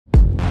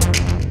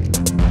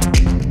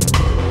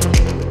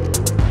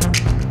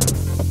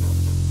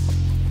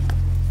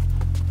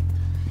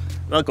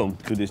Welcome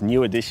to this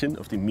new edition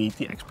of the Meet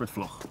the Expert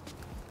vlog.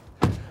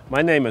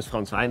 My name is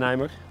Frans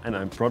Weinheimer and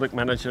I'm Product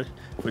Manager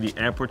for the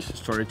Airport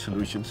Storage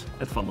Solutions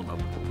at Van der Loop.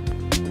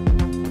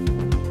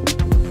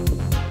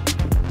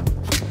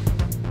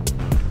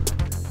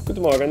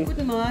 Guten Morgen.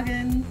 Guten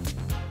Morgen.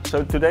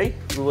 So today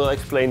we will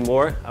explain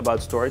more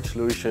about storage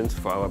solutions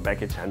for our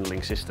baggage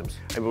handling systems.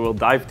 And we will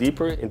dive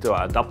deeper into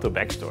our Adapto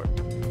Bag Store.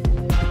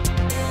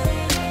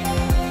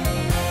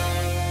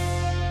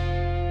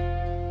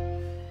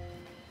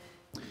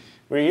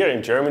 We're here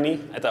in Germany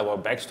at our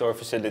bag store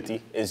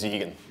facility in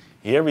Siegen.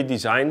 Here we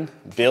design,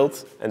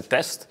 build and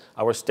test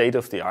our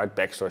state-of-the-art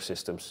bag store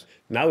systems.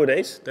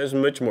 Nowadays there's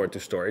much more to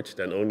storage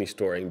than only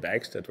storing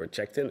bags that were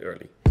checked in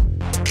early.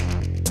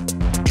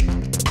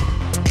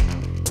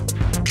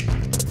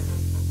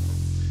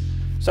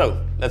 So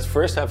let's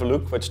first have a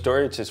look what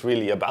storage is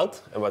really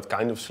about and what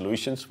kind of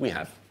solutions we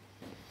have.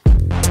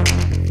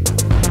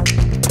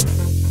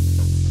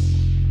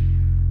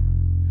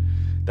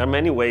 There are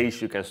many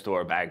ways you can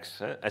store bags.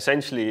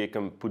 Essentially, you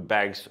can put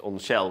bags on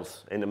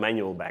shelves in a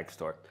manual bag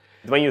store.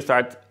 When you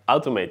start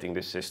automating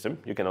this system,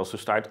 you can also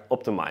start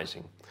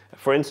optimizing.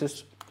 For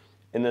instance,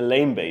 in a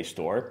lane-based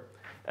store,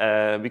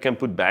 we can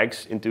put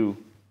bags into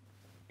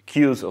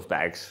queues of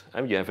bags.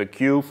 You have a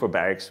queue for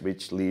bags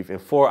which leave in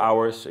 4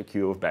 hours, a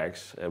queue of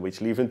bags which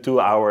leave in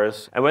 2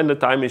 hours. And when the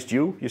time is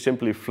due, you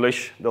simply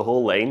flush the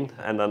whole lane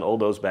and then all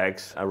those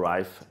bags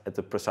arrive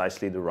at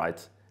precisely the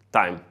right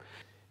time.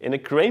 In a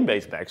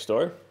crane-based bag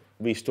store,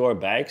 we store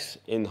bags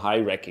in high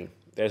racking.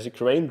 There's a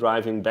crane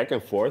driving back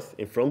and forth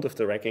in front of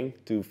the racking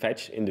to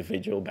fetch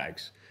individual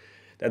bags.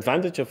 The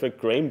advantage of a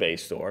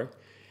crane-based store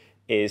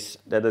is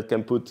that it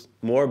can put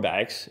more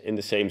bags in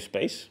the same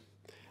space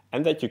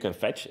and that you can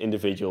fetch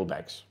individual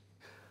bags.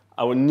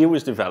 Our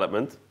newest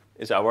development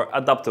is our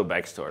Adapto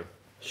Bag Store.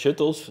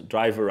 Shuttles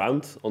drive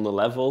around on a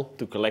level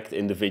to collect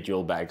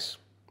individual bags.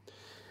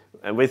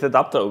 And with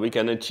Adapto we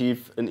can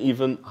achieve an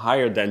even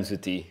higher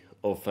density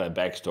of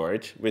bag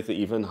storage with an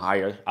even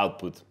higher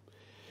output.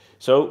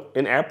 So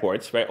in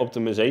airports where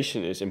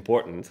optimization is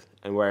important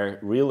and where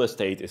real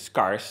estate is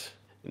scarce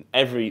and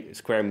every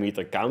square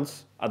meter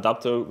counts,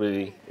 Adapto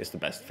really is the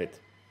best fit.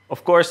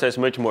 Of course there's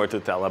much more to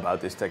tell about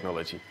this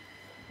technology.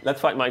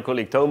 Let's find my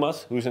colleague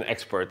Thomas, who's an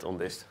expert on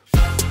this.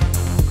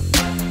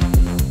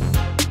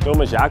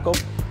 Thomas Jacob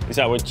is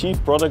our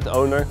Chief Product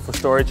Owner for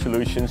Storage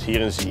Solutions here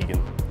in Siegen.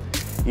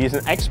 He is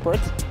an expert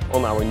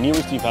on our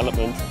newest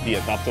development, the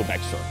Adapto Bag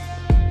Store.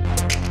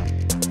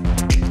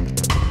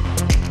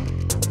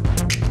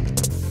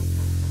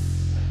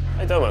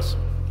 Hi Thomas.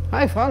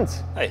 Hi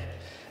Frans. Hey.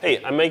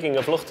 Hey, I'm making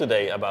a vlog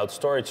today about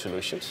storage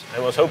solutions. I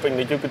was hoping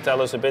that you could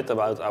tell us a bit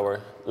about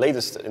our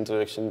latest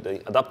introduction, the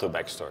Adapto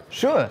Bag Store.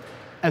 Sure.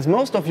 As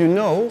most of you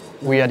know,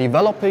 we are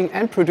developing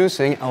and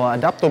producing our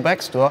Adapto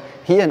Bag Store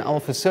here in our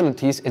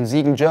facilities in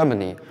Siegen,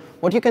 Germany.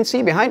 What you can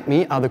see behind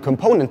me are the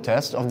component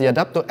tests of the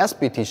Adapto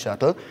SBT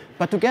shuttle,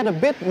 but to get a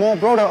bit more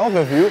broader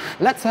overview,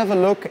 let's have a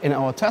look in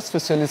our test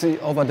facility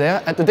over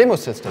there at the demo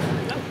system.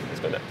 Yeah, let's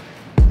go there.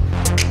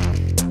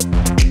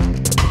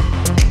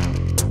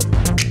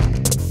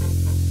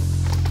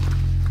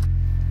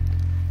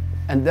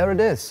 And there it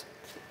is.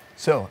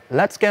 So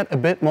let's get a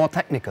bit more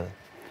technical.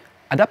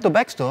 Adapto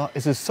Bag Store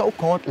is a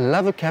so-called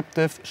level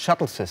captive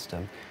shuttle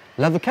system.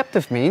 Level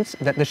captive means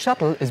that the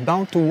shuttle is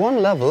bound to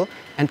one level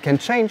and can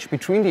change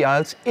between the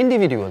aisles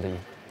individually.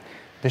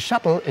 The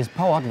shuttle is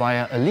powered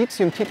via a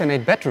lithium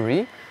titanate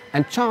battery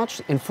and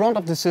charged in front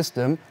of the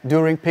system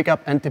during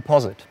pickup and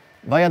deposit.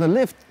 Via the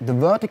lift, the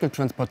vertical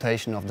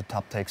transportation of the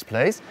tub takes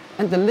place,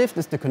 and the lift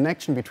is the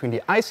connection between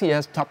the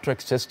ICS tub track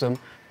system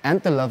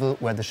and the level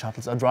where the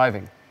shuttles are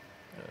driving.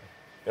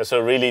 Yeah,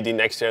 so really the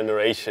next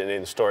generation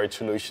in storage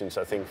solutions,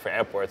 I think, for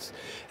airports.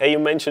 Hey, you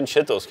mentioned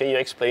shuttles. Can you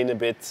explain a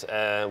bit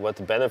what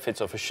the benefits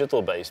of a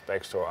shuttle-based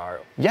bag store are?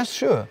 Yes,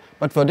 sure.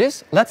 But for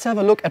this, let's have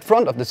a look at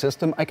front of the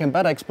system. I can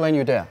better explain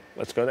you there.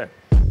 Let's go there.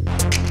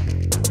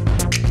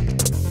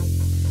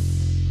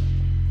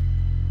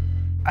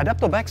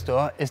 Adapto Bag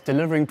Store is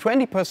delivering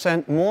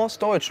 20% more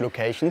storage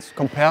locations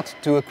compared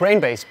to a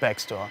crane-based bag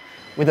store.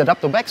 With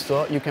Adapto Bag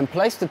Store, you can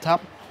place the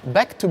tub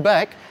back to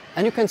back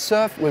and you can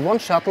serve with one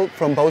shuttle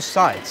from both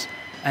sides.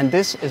 And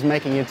this is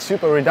making it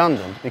super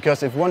redundant,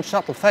 because if one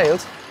shuttle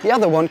fails, the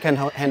other one can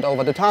hand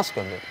over the task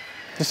of it.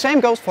 The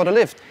same goes for the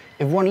lift.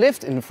 If one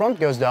lift in the front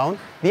goes down,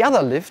 the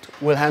other lift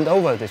will hand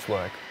over this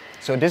work.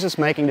 So this is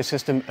making the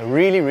system a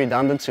really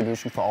redundant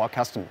solution for our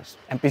customers.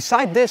 And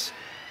beside this,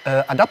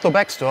 Adapto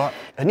Bag Store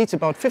needs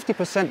about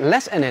 50%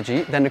 less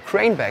energy than a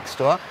crane bag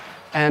store.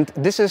 And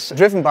this is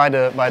driven by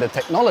the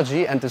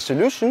technology and the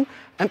solution.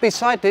 And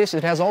beside this,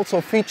 it has also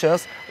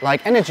features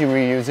like energy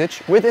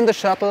reusage within the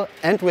shuttle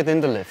and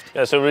within the lift.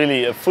 Yeah, so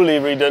really a fully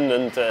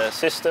redundant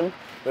system,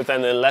 but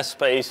then less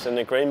space than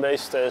a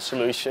crane-based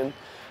solution,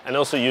 and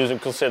also using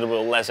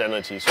considerable less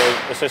energy. So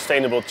a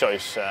sustainable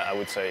choice, I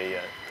would say.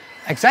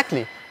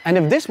 Exactly. And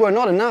if this were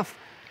not enough,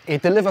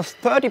 it delivers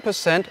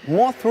 30%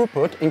 more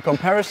throughput in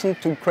comparison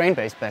to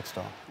crane-based bag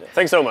store. Yeah,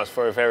 thanks so much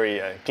for a very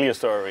clear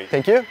story.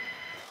 Thank you.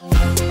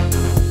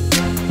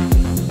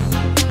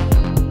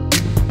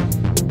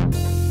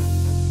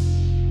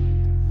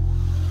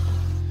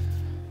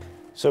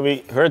 So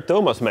we heard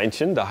Thomas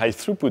mention the high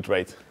throughput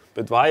rate,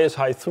 but why is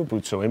high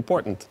throughput so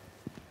important?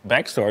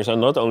 Bag stores are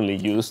not only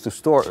used to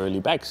store early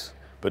bags,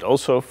 but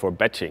also for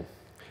batching.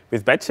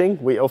 With batching,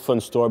 we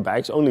often store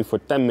bags only for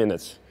 10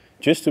 minutes,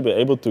 just to be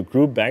able to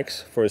group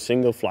bags for a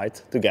single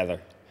flight together.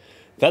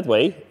 That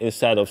way,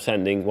 instead of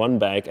sending one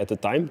bag at a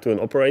time to an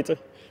operator,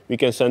 we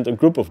can send a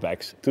group of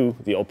bags to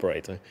the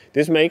operator.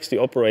 This makes the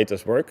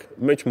operator's work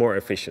much more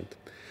efficient.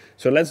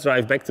 So let's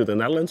drive back to the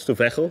Netherlands, to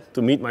Veghel,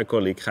 to meet my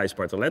colleague Gijs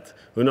Bartolet,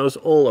 who knows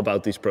all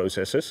about these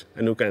processes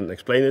and who can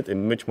explain it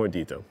in much more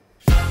detail.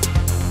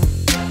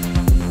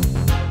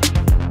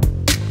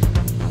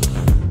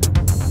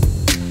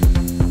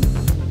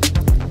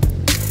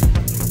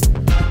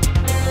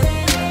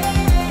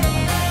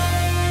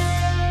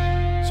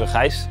 So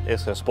Gijs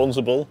is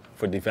responsible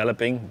for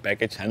developing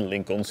baggage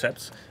handling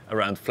concepts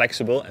around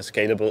flexible and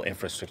scalable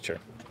infrastructure,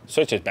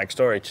 such as bag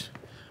storage,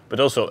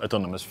 but also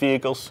autonomous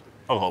vehicles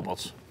or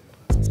robots.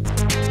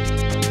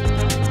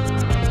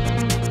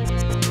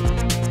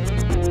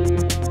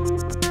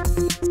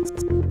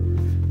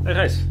 Hey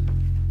Gijs,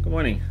 good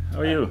morning. How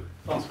are you?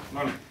 Good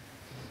morning.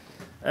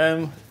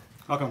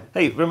 Welcome.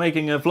 Hey, we're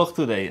making a vlog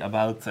today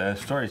about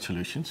storage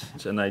solutions,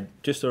 and I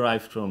just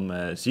arrived from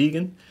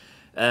Siegen,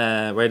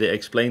 where they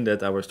explained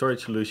that our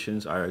storage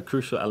solutions are a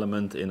crucial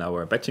element in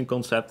our batching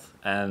concept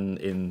and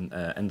in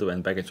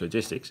end-to-end baggage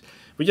logistics.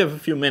 Would you have a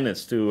few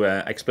minutes to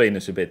explain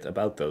us a bit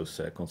about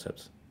those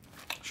concepts?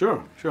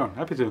 Sure,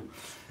 happy to.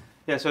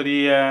 Yeah, so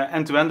the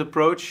end-to-end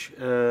approach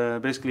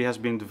basically has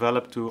been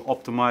developed to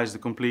optimize the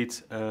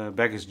complete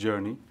baggage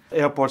journey.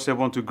 Airports, they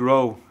want to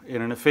grow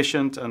in an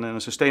efficient and in a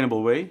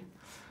sustainable way,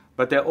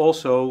 but they're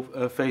also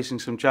facing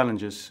some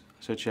challenges,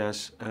 such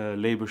as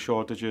labor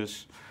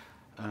shortages,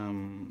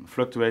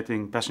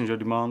 fluctuating passenger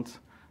demand,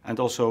 and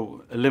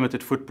also a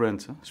limited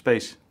footprint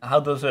space. How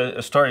does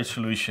a storage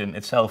solution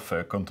itself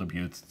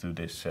contribute to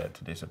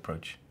this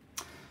approach?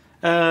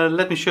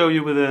 Let me show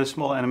you with a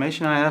small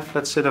animation I have.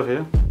 Let's sit over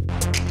here.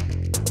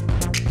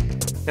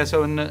 Yeah,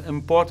 so an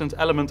important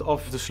element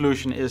of the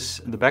solution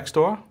is the bag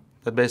store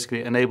that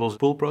basically enables the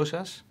pull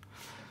process.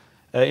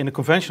 In a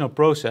conventional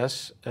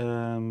process,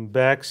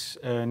 bags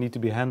need to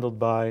be handled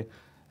by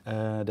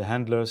the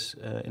handlers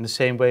in the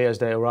same way as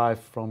they arrive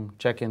from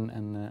check-in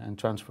and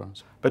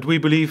transfers. But we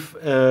believe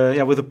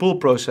with the pull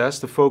process,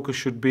 the focus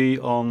should be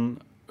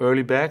on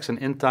early bags and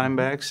in-time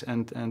bags,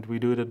 and we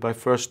do that by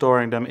first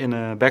storing them in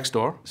a bag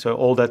store. So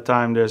all that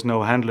time there's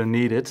no handler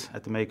needed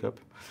at the makeup.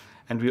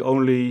 And we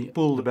only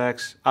pull the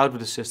bags out of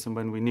the system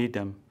when we need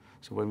them,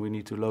 so when we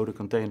need to load a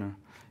container.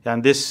 Yeah,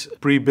 and this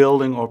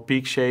pre-building or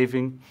peak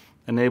shaving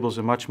enables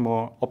a much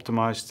more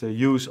optimized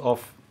use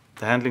of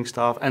the handling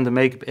staff and the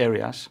makeup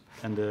areas.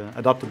 And the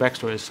adapter bag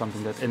store is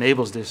something that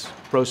enables this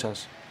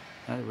process,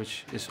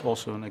 which is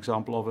also an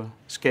example of a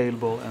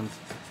scalable and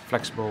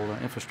flexible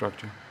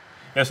infrastructure.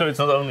 Yeah, so it's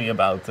not only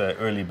about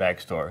early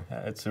bag store.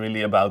 It's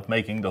really about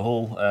making the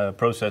whole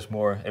process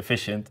more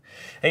efficient.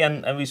 Hey,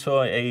 and we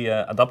saw a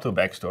adapter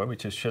bag store,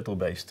 which is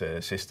shuttle-based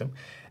system.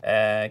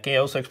 Can you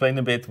also explain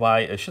a bit why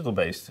a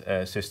shuttle-based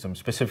system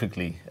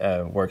specifically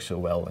works so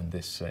well in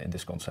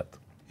this concept?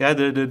 Yeah,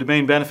 the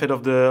main benefit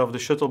of the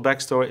shuttle bag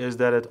store is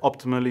that it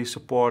optimally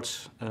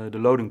supports the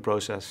loading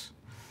process.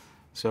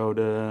 So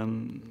the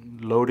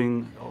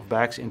loading of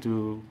bags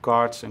into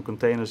carts and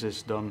containers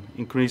is done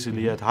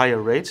increasingly at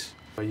higher rates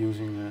by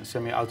using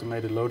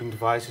semi-automated loading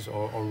devices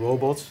or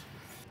robots.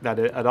 That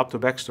the adapter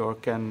bag store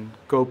can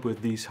cope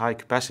with these high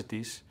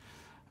capacities,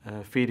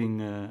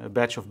 feeding a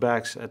batch of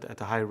bags at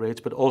the high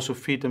rates, but also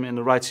feed them in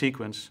the right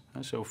sequence.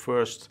 So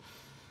first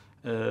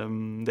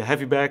the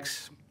heavy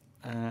bags,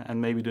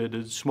 and maybe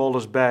the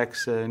smallest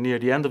bags near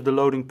the end of the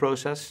loading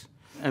process.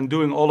 And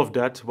doing all of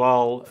that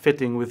while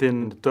fitting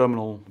within the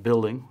terminal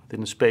building,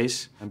 within the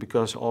space, and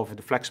because of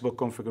the flexible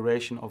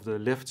configuration of the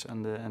lifts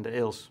and the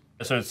aisles.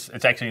 So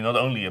it's actually not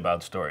only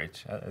about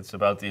storage. It's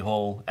about the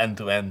whole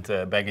end-to-end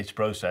baggage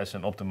process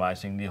and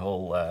optimizing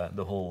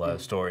the whole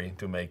story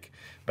to make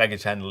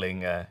baggage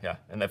handling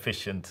an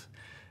efficient,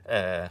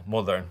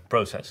 modern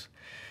process.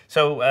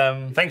 So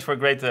thanks for a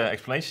great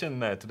explanation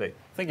today.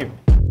 Thank you.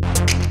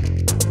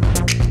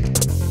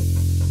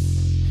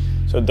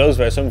 So those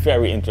were some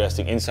very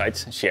interesting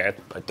insights shared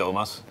by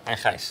Thomas and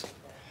Gijs.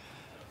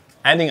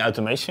 Adding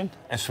automation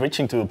and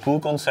switching to a pool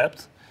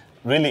concept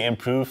really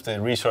improved the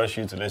resource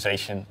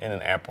utilization in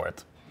an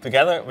airport.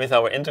 Together with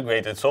our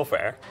integrated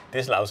software,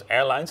 this allows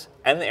airlines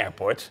and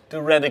airports to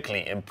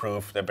radically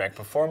improve their bag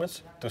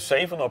performance, to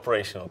save on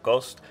operational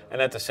cost, and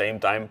at the same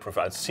time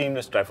provide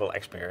seamless travel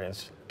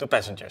experience to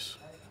passengers.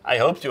 I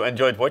hope you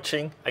enjoyed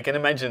watching. I can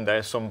imagine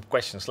there's some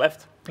questions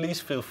left. Please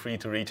feel free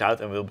to reach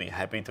out and we'll be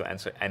happy to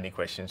answer any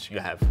questions you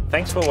have.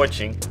 Thanks for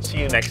watching, see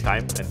you next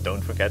time, and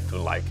don't forget to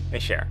like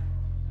and share.